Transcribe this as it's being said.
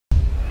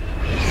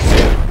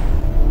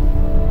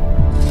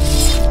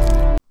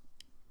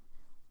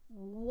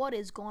What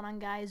is going on,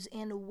 guys,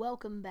 and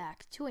welcome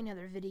back to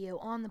another video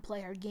on the Play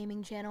Hard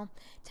Gaming channel.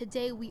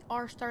 Today we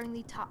are starting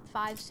the top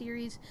 5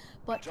 series,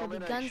 but for the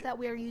guns that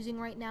we are using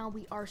right now,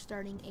 we are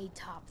starting a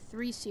top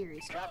 3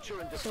 series.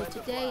 So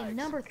today,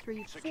 number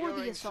 3 for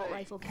the assault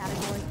rifle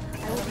category,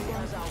 I will be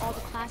going through all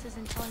the classes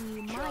and telling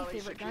you my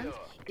favorite guns.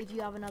 If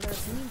you have another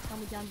opinion, tell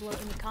me down below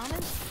in the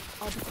comments.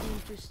 I'll be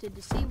interested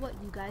to see what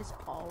you guys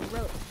all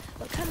wrote.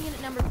 But coming in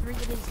at number 3,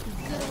 it is the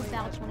good old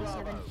Bal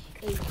 27,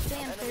 a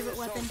fan favorite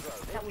weapon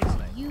that was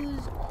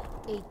used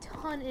a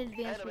ton in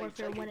Advanced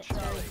Warfare when it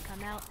started to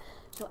come out.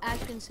 So as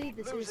you can see,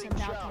 this is some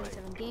Bal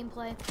 27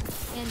 gameplay.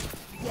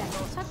 And yeah,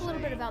 let's talk a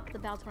little bit about the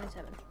Bal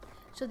 27.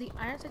 So the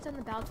iron sights on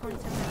the Bal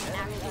 27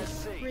 are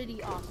actually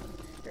pretty awesome.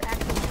 They're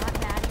actually not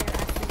bad,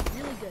 they're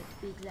actually really good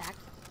to be exact.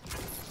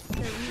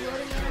 The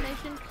reloading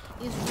animation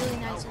is really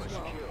nice as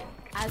well.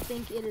 I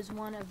think it is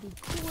one of the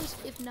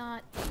coolest, if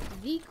not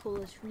the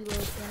coolest, reload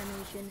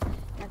animation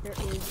that there is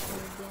in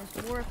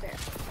Advanced Warfare.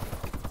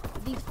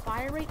 The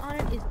fire rate on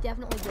it is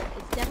definitely good.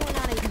 It's definitely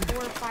not a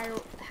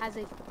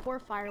poor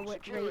fire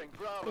rate.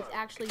 It's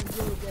actually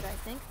really good, I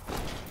think.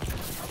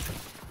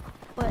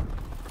 But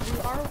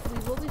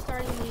we will be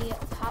starting the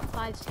top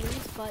 5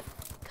 series, but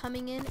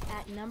coming in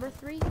at number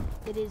 3,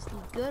 it is the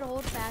good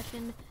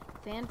old-fashioned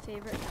fan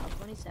favorite Bal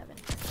 27.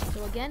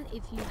 So again,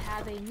 if you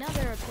have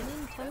another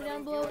opinion, tell me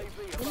down below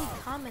in the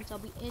comments. I'll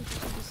be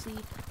interested to see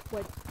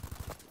what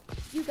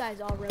you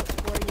guys all wrote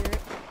for your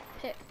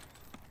pick.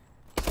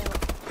 So,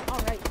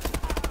 alright.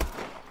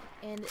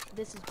 And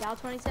this is Bal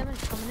 27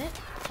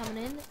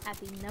 coming in at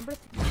the number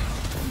 3.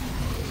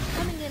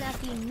 Coming in at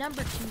the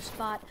number 2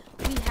 spot,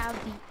 we have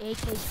the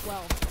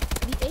AK-12.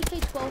 The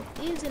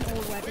AK-12 is an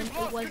old weapon.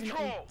 It wasn't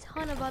a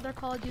ton of other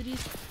Call of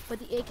Duties, but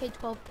the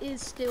AK-12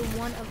 is still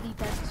one of the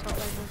best assault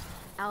rifles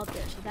out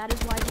there. So that is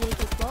why the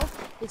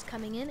AK-12 is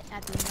coming in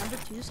at the number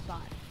 2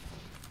 spot.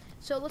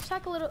 So let's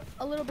talk a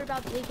little bit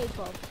about the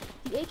AK-12.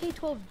 The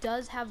AK-12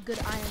 does have good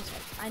iron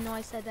sights. I know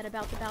I said that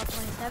about the Bal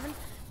 27,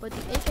 but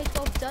the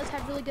AK-12 does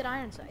have really good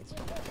iron sights.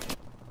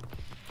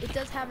 It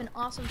does have an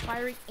awesome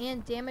fire rate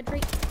and damage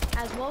rate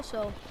as well.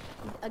 So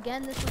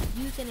again, this was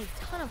used in a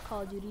ton of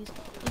Call of Duties.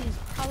 It is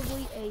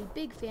probably a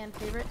big fan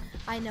favorite.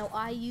 I know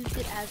I used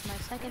it as my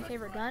second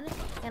favorite gun,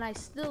 and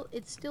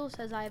it still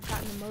says I have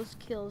gotten the most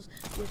kills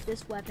with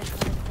this weapon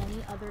out of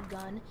any other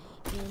gun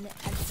in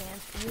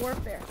Advanced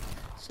Warfare.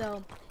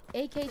 So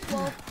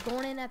AK-12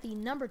 going in at the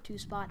number 2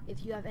 spot.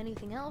 If you have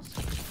anything else,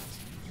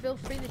 feel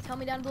free to tell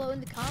me down below in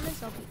the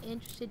comments. I'll be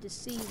interested to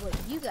see what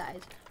you guys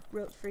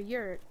wrote for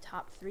your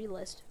top 3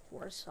 list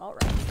for assault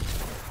rifles.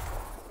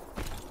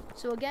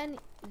 So again,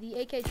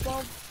 the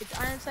AK-12, its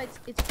iron sights,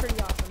 it's pretty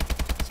awesome.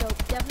 So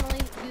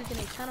definitely used in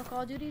a ton of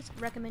Call of Duties.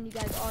 Recommend you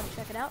guys all to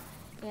check it out.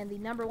 And the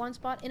number 1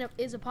 spot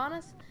is upon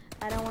us.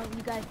 I don't want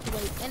you guys to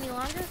wait any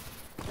longer.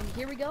 And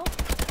here we go.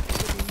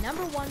 With the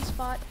number 1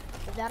 spot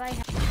that I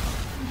have.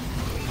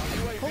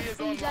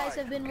 Hopefully you guys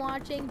have been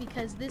watching,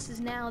 because this is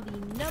now the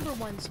number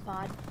 1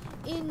 spot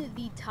in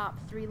the top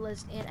 3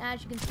 list. And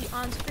as you can see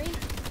on screen,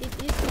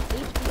 it is the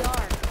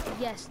HBR.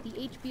 Yes, the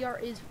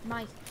HBR is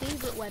my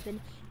favorite weapon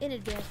in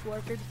Advanced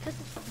Warfare because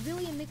it's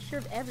really a mixture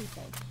of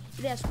everything.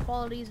 It has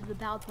qualities of the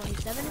Bal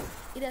 27,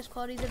 it has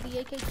qualities of the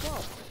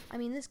AK-12. I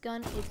mean, this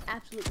gun is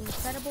absolutely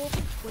incredible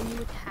when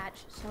you attach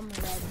some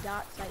red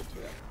dot sight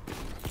to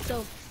it.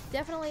 So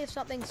definitely is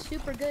something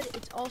super good.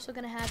 It's also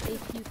going to have a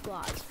few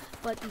flaws,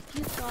 but the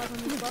few flaws on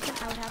this weapon,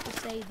 I would have to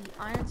say the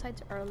iron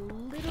sights are a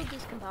little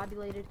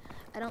discombobulated.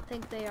 I don't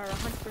think they are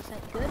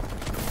 100% good,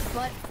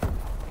 but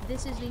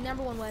this is the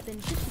number 1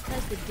 weapon just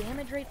because the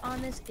damage rate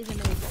on this is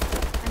amazing.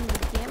 I mean,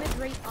 the damage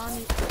rate on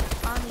the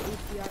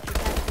HBR is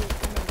actually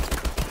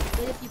amazing.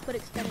 And if you put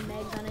extended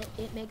mags on it,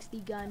 it makes the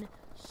gun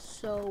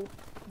so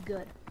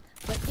good.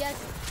 But yes,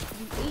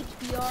 the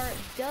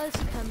HBR does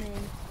come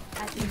in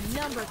at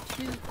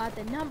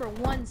the number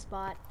 1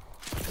 spot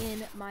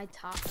in my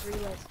top 3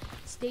 list.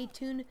 Stay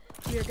tuned.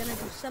 We are going to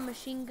do some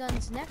machine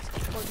guns next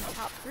for the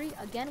top 3.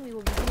 Again, we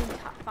will be doing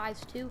top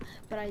 5s too,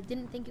 but I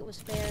didn't think it was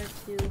fair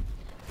to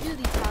do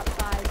the top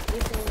 5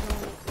 if there was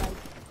only like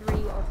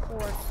 3 or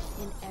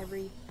 4 in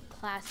every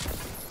class.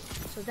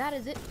 So that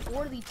is it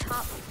for the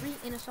top 3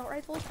 in assault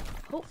rifles.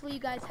 Hopefully you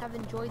guys have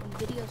enjoyed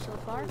the video so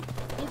far.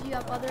 If you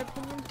have other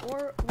opinions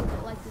or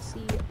would like to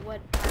see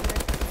what I'm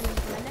doing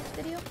for my next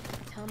video,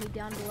 tell me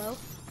down below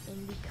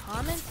in the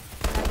comments.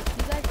 And I will see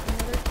you guys in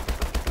another top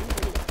 3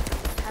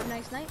 video. Have a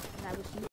nice night, and I will see you